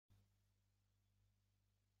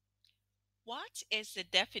What is the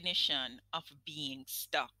definition of being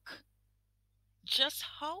stuck? Just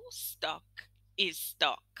how stuck is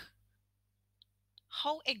stuck?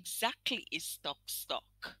 How exactly is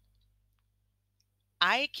stuck?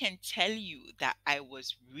 I can tell you that I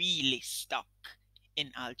was really stuck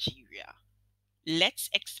in Algeria. Let's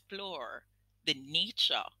explore the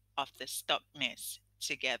nature of the stuckness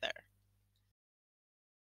together.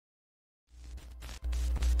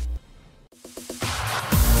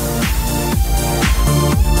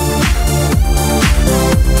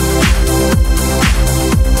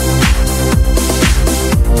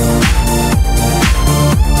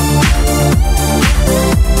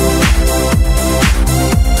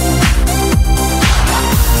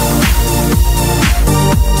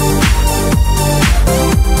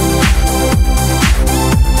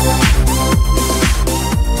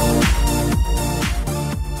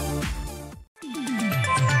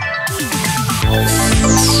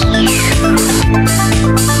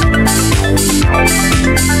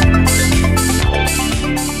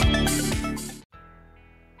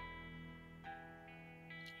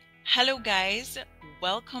 Hello guys,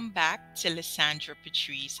 welcome back to Lisandra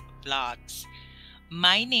Patrice Vlogs.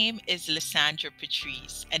 My name is Lisandra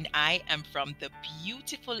Patrice and I am from the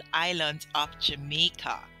beautiful island of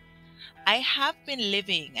Jamaica. I have been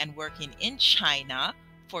living and working in China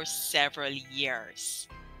for several years.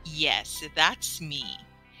 Yes, that's me.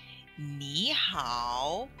 Ni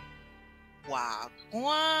hao,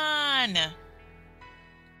 wagwan.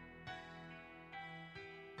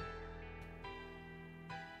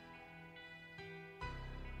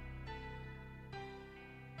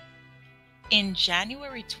 In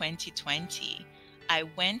January 2020, I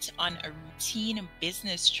went on a routine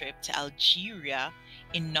business trip to Algeria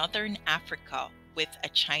in Northern Africa with a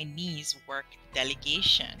Chinese work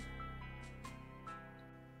delegation.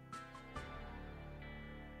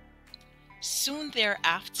 Soon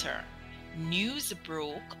thereafter, news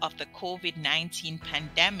broke of the COVID-19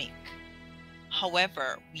 pandemic.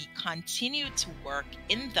 However, we continued to work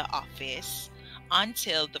in the office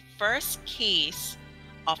until the first case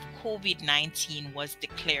of COVID-19 was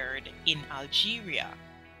declared in Algeria.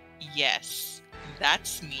 Yes,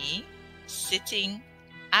 that's me sitting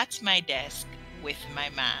at my desk with my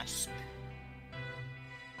mask.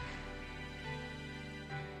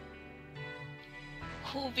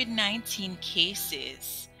 COVID-19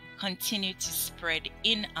 cases continue to spread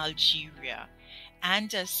in Algeria,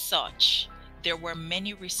 and as such, there were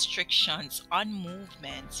many restrictions on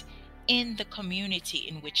movement in the community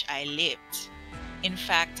in which I lived. In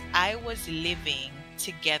fact, I was living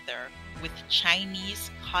together with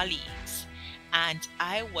Chinese colleagues, and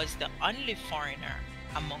I was the only foreigner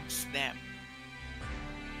amongst them.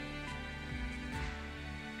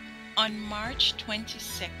 On March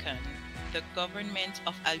 22nd, the government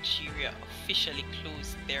of Algeria officially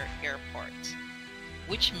closed their airport,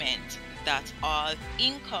 which meant that all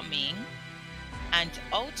incoming and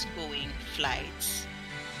outgoing flights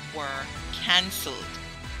were cancelled.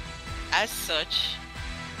 As such,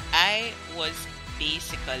 I was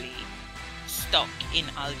basically stuck in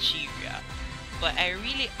Algeria, but I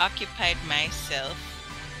really occupied myself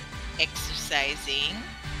exercising,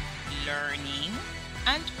 learning,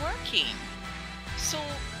 and working. So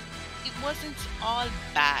it wasn't all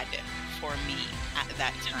bad for me at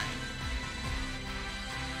that time.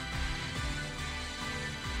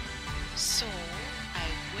 So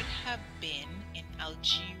I would have been in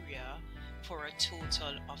Algeria for a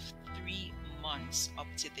total of 3 months up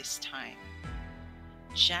to this time: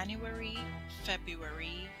 January,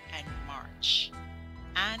 February, and March.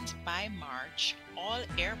 And by March, all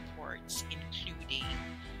airports, including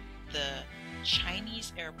the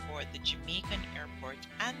Chinese airport, the Jamaican airport,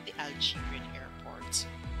 and the Algerian airport,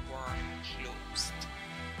 were closed.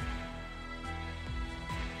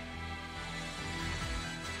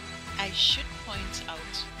 I should point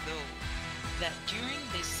out, though, that during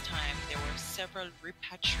this time there were several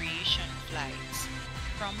repatriation flights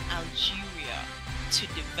from Algeria to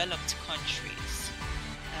developed countries.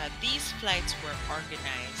 These flights were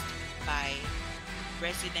organized by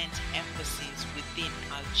resident embassies within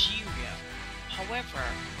Algeria. However,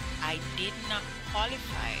 I did not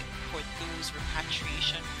qualify for those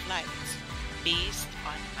repatriation flights based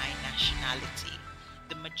on my nationality.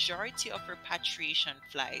 The majority of repatriation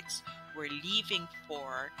flights were leaving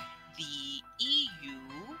for the EU,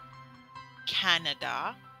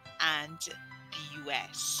 Canada, and the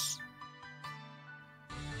US.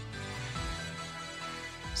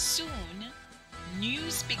 Soon,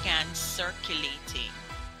 news began circulating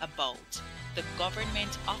about the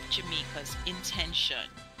government of Jamaica's intention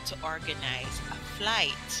to organize a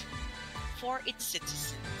flight for its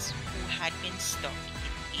citizens who had been stuck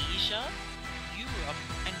in Asia, Europe,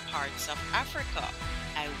 and parts of Africa.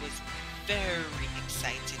 I was very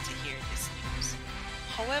excited to hear this news.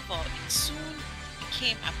 However, it soon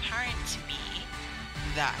became apparent to me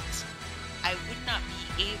that I would not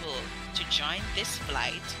be able to join this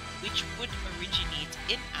flight, which would originate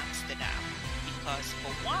in Amsterdam, because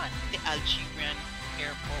for one, the Algerian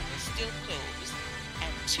airport was still closed,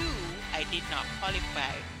 and two, I did not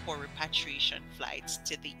qualify for repatriation flights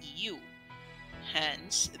to the EU.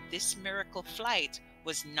 Hence, this miracle flight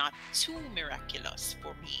was not too miraculous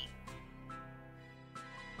for me.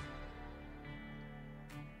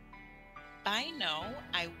 By now,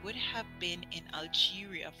 I would have been in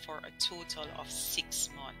Algeria for a total of 6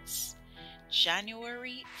 months.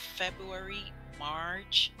 January, February,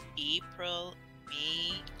 March, April,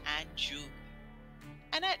 May, and June.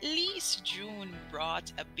 And at least June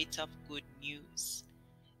brought a bit of good news.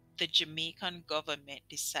 The Jamaican government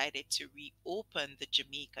decided to reopen the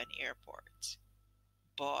Jamaican airport.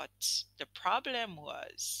 But the problem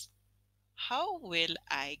was, how will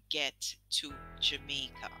I get to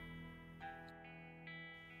Jamaica?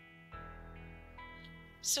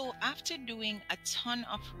 So after doing a ton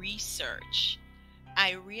of research,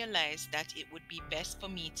 I realized that it would be best for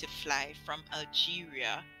me to fly from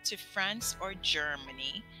Algeria to France or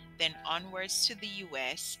Germany, then onwards to the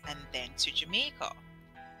US and then to Jamaica.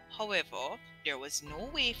 However, there was no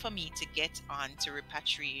way for me to get on to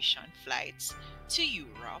repatriation flights to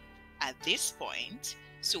Europe at this point,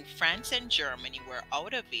 so France and Germany were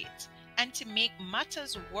out of it. And to make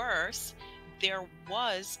matters worse, there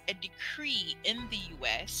was a decree in the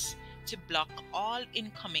US to block all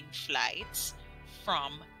incoming flights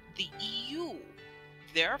from the EU.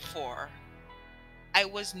 Therefore, I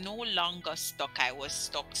was no longer stuck. I was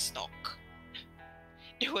stuck.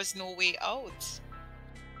 There was no way out.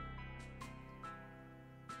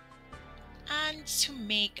 And to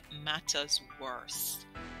make matters worse,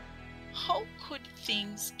 how could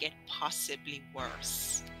things get possibly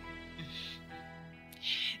worse?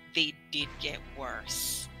 They did get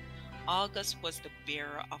worse. August was the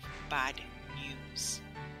bearer of bad news.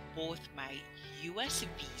 Both my US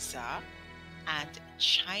visa and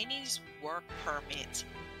Chinese work permit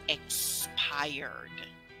expired.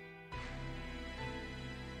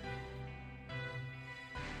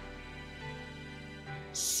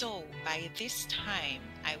 So by this time,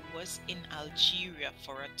 I was in Algeria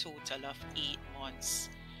for a total of 8 months.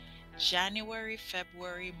 January,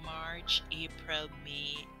 February, March, April,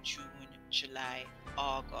 May, June, July,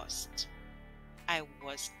 August. I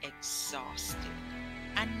was exhausted.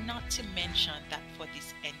 And not to mention that for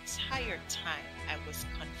this entire time, I was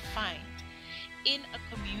confined in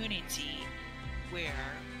a community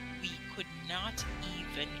where we could not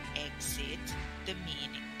even exit the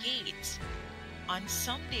main gate. On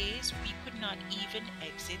some days, we could not even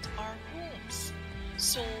exit our rooms.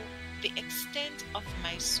 So the extent of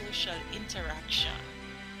my social interaction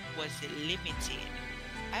was limited.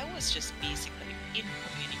 I was just basically in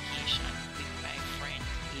communication with my friend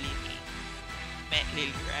Lily. Met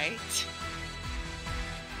Lily, right?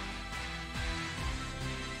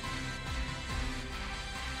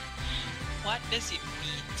 What does it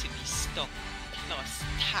mean to be stuck plus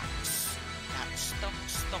tax? That's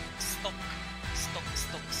stuck.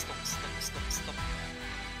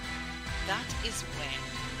 That is when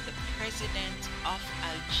the president of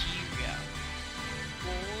Algeria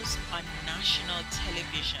goes on national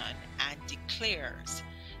television and declares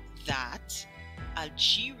that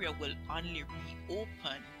Algeria will only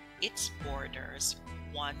reopen its borders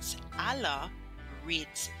once Allah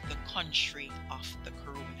rids the country of the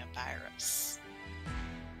coronavirus.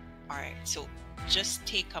 Alright, so just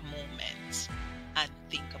take a moment and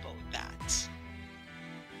think about that.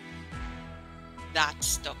 That's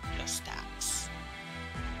stuck plus tax.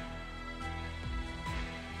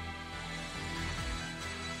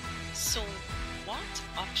 So what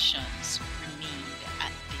options remained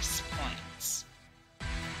at this point?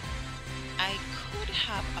 I could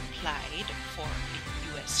have applied for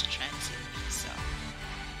a US transit visa,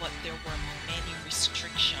 but there were many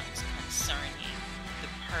restrictions concerning the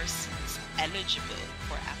persons eligible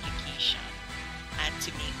for application. And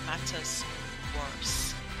to make matters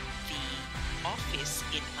worse, the office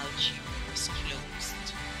in Algeria was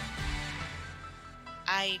closed.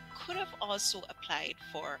 I could have also applied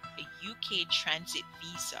for a UK transit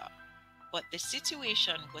visa, but the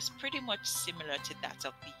situation was pretty much similar to that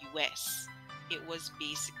of the US. It was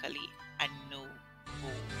basically a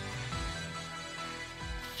no-go.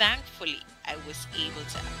 Thankfully, I was able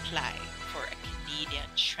to apply for a Canadian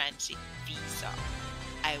transit visa.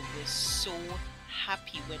 I was so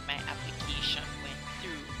happy when my application went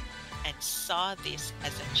through and saw this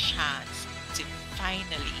as a chance to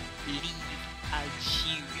finally leave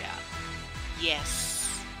Algeria. Yes.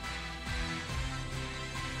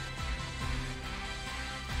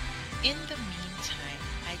 In the meantime,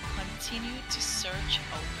 I continued to search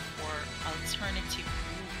out for alternative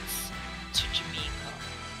routes to Jamaica.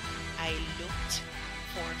 I looked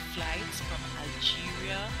for flights from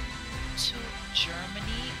Algeria to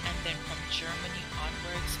Germany and then from Germany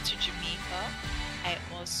onwards to Jamaica. I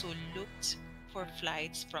also looked for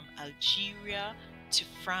flights from Algeria to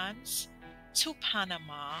France, to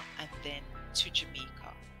Panama, and then to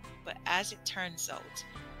Jamaica. But as it turns out,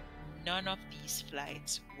 none of these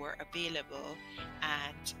flights were available,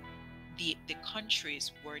 and the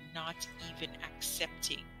countries were not even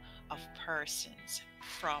accepting of persons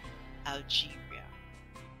from Algeria.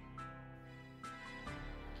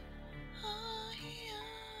 Oh,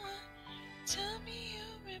 yeah. Tell me you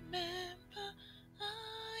remember,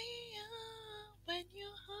 oh, yeah. When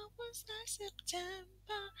your heart was like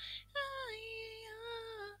September, oh,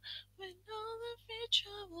 yeah. When all of your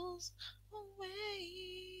troubles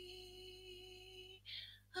away.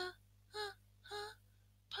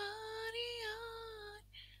 Party on.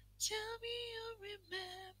 Tell me you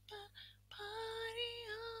remember. Party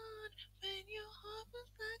on. When your heart was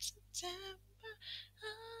like September.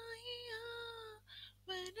 Oh, yeah.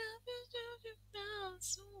 When I was talking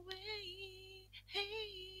miles away.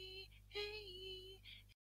 Hey, hey.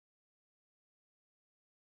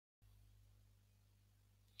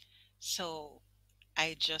 So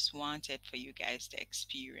I just wanted for you guys to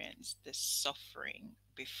experience the suffering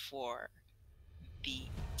before the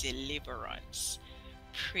deliverance.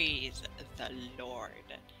 Praise the Lord.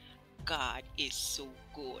 God is so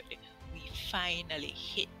good. We finally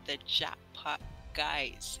hit the jackpot,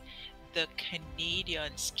 guys. The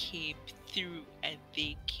Canadians came through and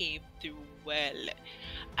they came through well.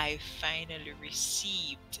 I finally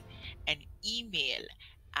received an email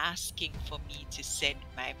asking for me to send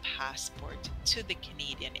my passport to the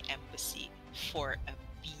Canadian Embassy for a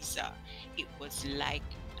visa. It was like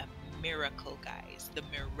a miracle, guys. The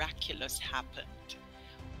miraculous happened.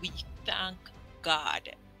 We thank God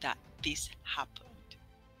that this happened.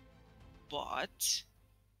 But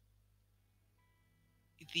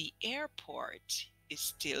the airport is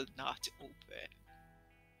still not open.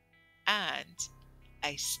 And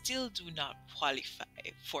I still do not qualify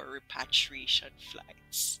for repatriation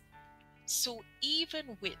flights. So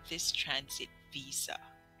even with this transit visa,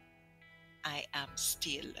 I am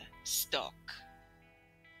still stuck.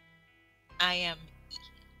 I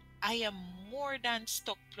am more than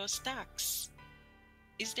stuck plus tax.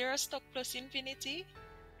 Is there a stuck plus infinity?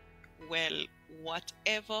 Well,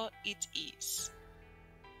 whatever it is,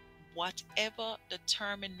 whatever the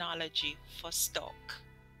terminology for stuck,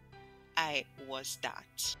 I was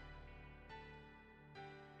that.